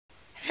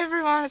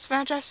everyone, it's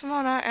Magi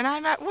Simona, and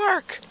I'm at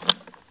work!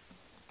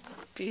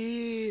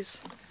 Bees.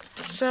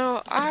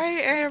 So, I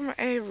am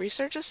a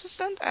research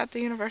assistant at the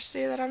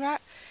university that I'm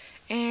at,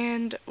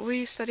 and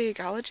we study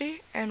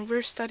ecology, and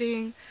we're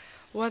studying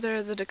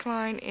whether the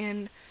decline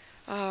in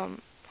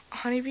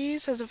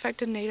honeybees has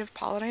affected native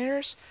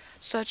pollinators,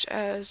 such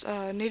as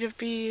native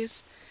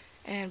bees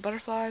and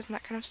butterflies and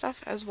that kind of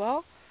stuff as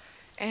well.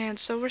 And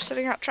so we're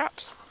setting out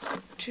traps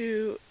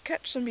to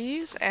catch some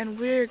bees, and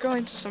we're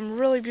going to some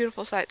really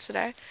beautiful sites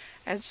today.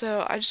 And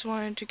so I just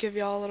wanted to give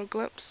y'all a little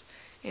glimpse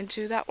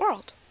into that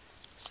world.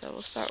 So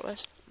we'll start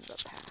with the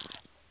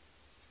path.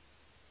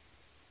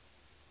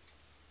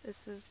 This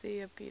is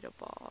the Abita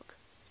bog.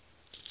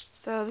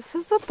 So this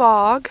is the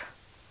bog,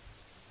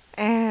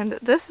 and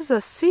this is a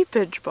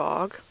seepage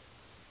bog,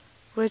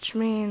 which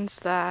means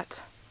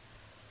that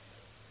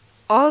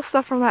all the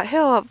stuff from that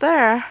hill up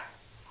there,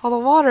 all the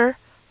water,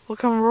 will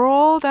come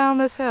roll down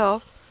this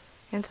hill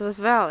into this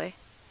valley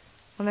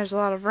when there's a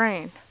lot of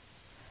rain.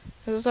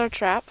 This is our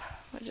trap.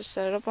 I just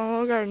set it up on a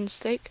little garden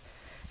stake,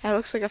 and it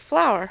looks like a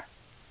flower.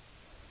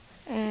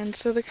 And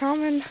so the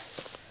common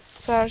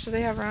flowers that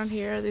they have around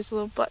here are these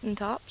little button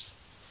tops.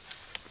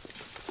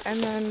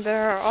 And then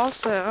there are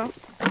also,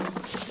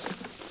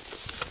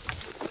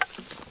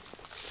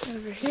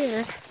 over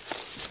here,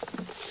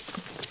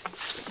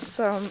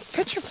 some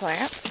pitcher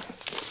plants,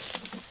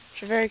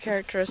 which are very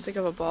characteristic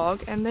of a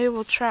bog, and they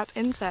will trap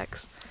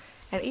insects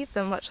and eat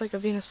them much like a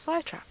Venus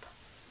flytrap.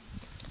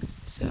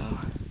 So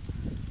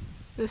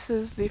this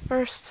is the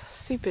first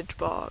seepage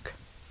bog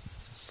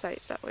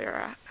site that we are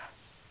at,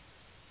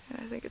 and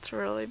I think it's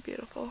really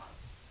beautiful.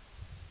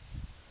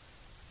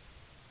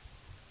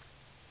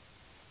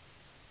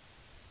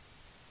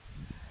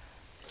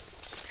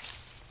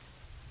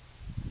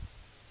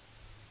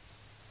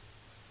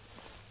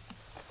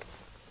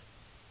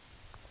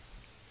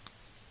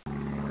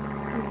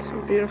 And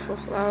some beautiful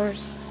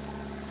flowers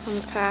on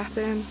the path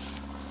in.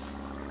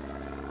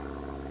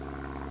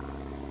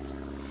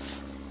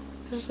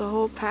 There's a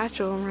whole patch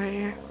of them right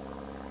here.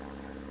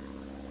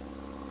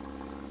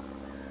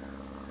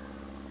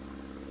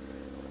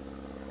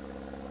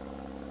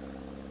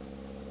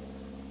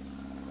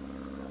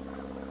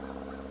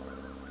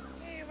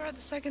 Okay, we're at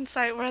the second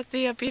site. We're at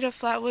the Abita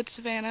Flatwood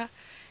Savanna,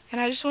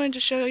 and I just wanted to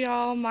show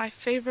y'all my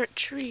favorite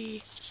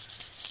tree.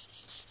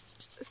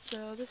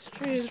 So this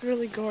tree is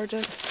really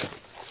gorgeous,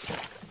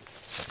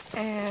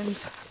 and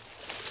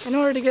in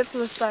order to get to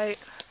the site,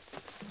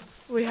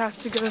 we have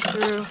to go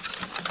through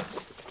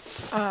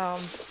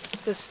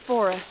this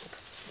forest.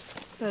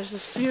 There's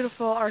this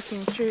beautiful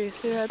arcing tree,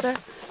 see right there?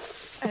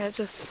 And it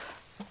just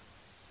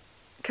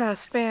kind of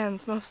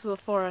spans most of the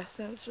forest,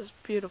 and it's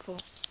just beautiful.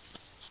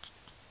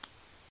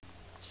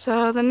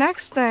 So the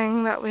next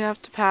thing that we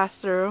have to pass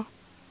through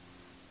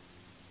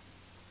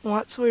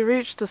once we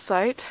reach the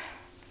site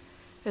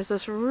is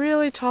this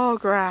really tall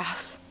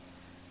grass.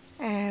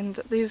 And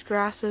these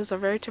grasses are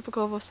very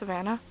typical of a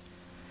savanna,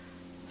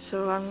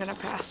 so I'm going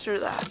to pass through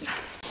that.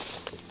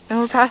 And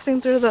we're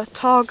passing through the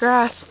tall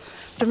grass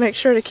to make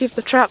sure to keep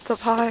the traps up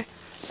high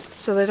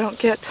so they don't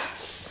get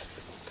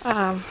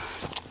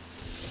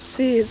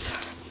seeds.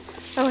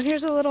 Oh, and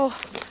here's a little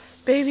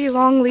baby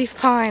longleaf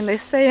pine. They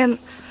stay in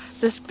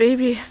this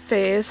baby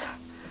phase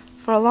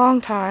for a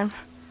long time,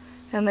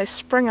 and they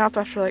spring up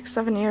after like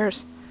 7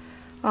 years.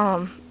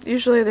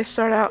 Usually they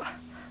start out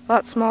a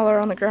lot smaller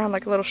on the ground,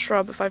 like a little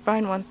shrub. If I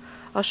find one,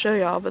 I'll show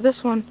y'all. But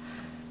this one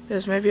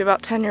is maybe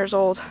about 10 years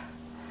old,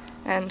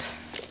 and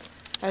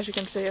as you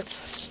can see,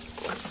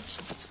 it's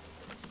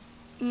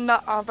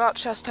not about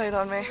chest height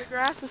on me. The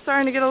grass is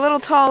starting to get a little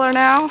taller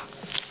now,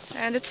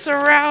 and it's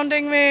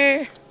surrounding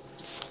me.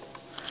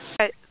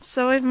 Alright,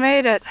 so we've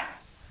made it.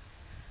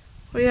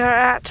 We are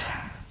at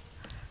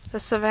the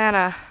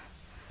savanna,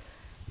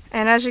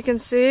 and as you can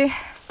see,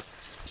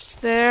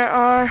 there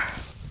are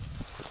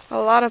a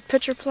lot of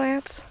pitcher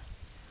plants,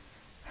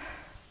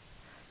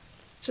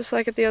 just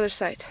like at the other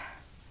site.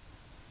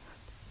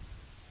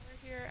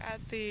 We're here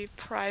at the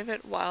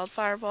private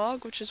wildfire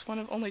bog, which is one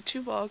of only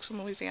 2 bogs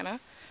in Louisiana,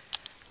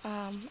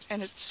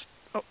 and it's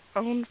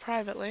owned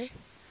privately,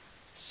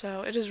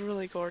 so it is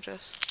really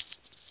gorgeous.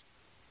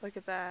 Look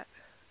at that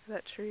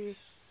tree.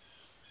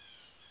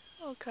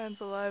 All kinds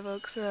of live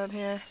oaks around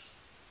here,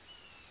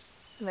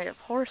 and they have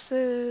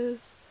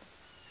horses.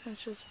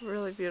 It's just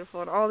really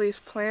beautiful, and all these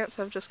plants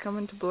have just come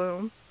into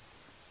bloom.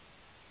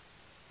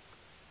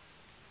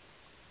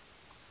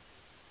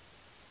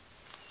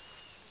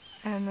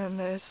 And then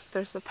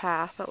there's the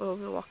path that we'll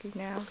be walking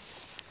down.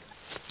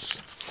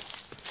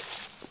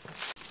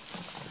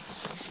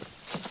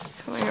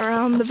 Coming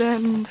around the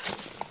bend.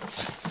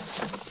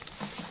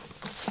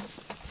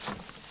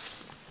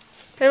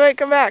 Hey, wait,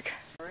 come back.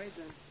 All right,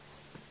 then.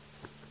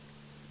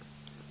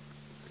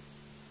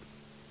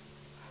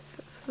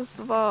 This is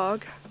the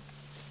bog.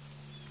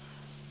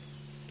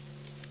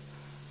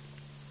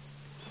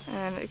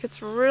 And it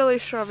gets really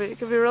shrubby. It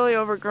can be really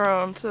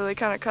overgrown, so they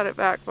kind of cut it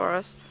back for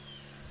us,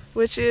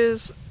 which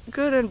is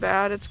good and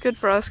bad. It's good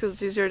for us because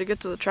it's easier to get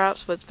to the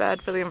traps, but it's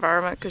bad for the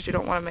environment because you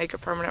don't want to make a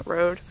permanent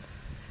road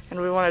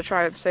and we want to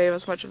try and save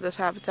as much of this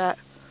habitat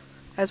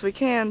as we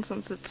can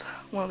since it's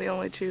one of the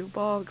only 2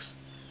 bogs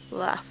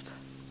left.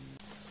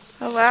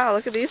 Oh wow,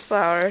 look at these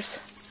flowers.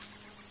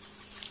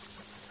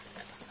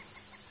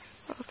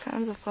 All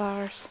kinds of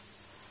flowers.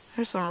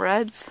 There's some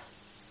reds.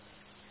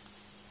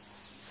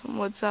 Some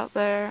woods out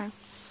there.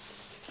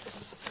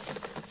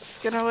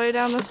 Just get our way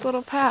down this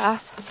little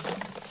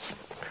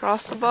path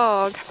across the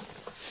bog.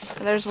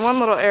 And there's one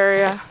little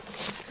area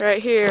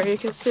right here. You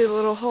can see the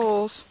little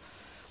holes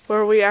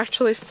where we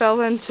actually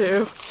fell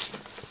into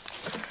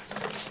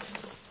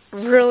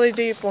really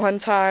deep one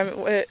time.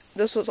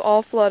 This was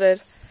all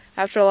flooded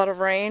after a lot of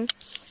rain,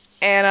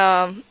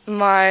 and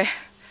my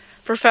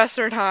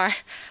professor and I,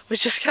 we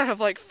just kind of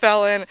like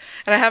fell in,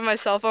 and I had my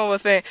cell phone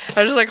with me.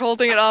 I was just like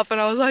holding it up, and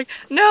I was like,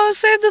 no,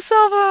 save the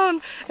cell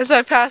phone! And so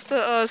I passed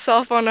the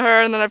cell phone to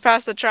her, and then I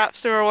passed the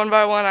traps to her one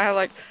by one. I had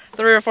like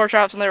 3 or 4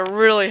 traps, and they were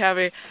really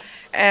heavy.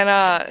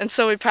 And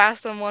so we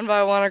passed them one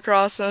by one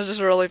across, and it was just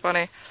really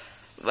funny.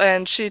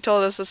 And she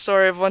told us a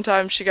story of one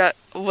time she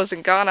was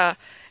in Ghana,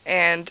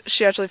 and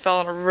she actually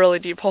fell in a really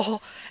deep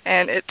hole,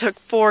 and it took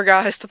 4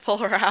 guys to pull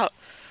her out.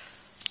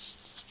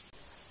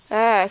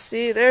 Ah,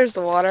 see, there's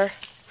the water.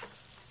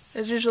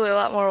 There's usually a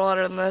lot more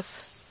water than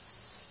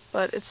this,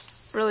 but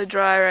it's really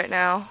dry right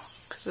now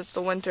because it's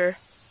the winter.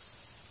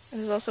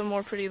 And there's also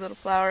more pretty little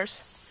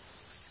flowers.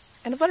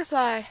 And a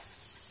butterfly. I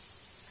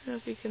don't know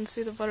if you can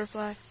see the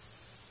butterfly.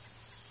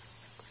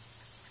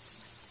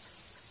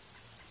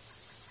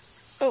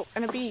 Oh,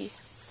 and a bee.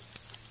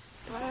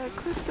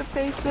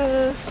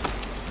 Crucifixes,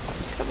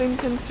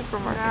 Covington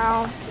Supermarket.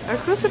 Now,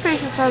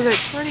 Crucifixes has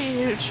a pretty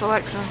huge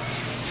selection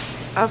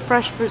of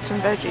fresh fruits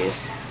and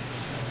veggies,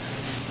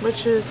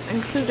 which is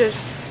included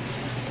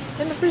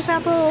in the free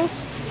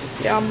samples.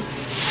 Yum.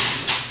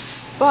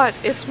 But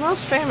it's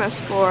most famous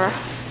for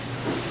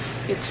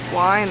its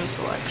wine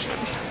selection.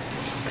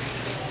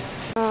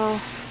 So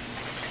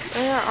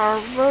there are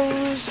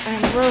rows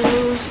and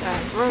rows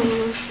and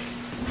rows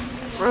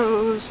and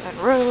rows and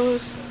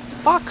rows,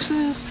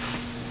 boxes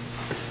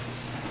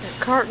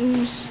and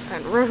cartons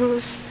and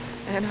rows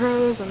and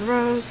rows and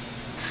rows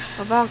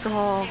of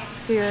alcohol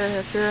here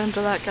if you're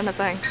into that kind of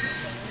thing.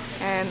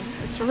 And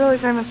it's a really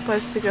famous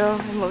place to go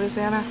in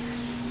Louisiana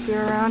if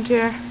you're around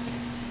here.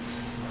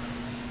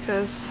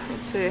 Because,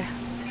 let's see,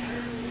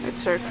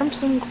 it's our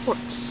Crimson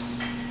Quartz.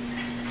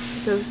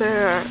 Because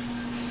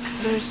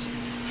there's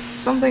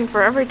something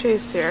for every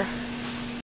taste here.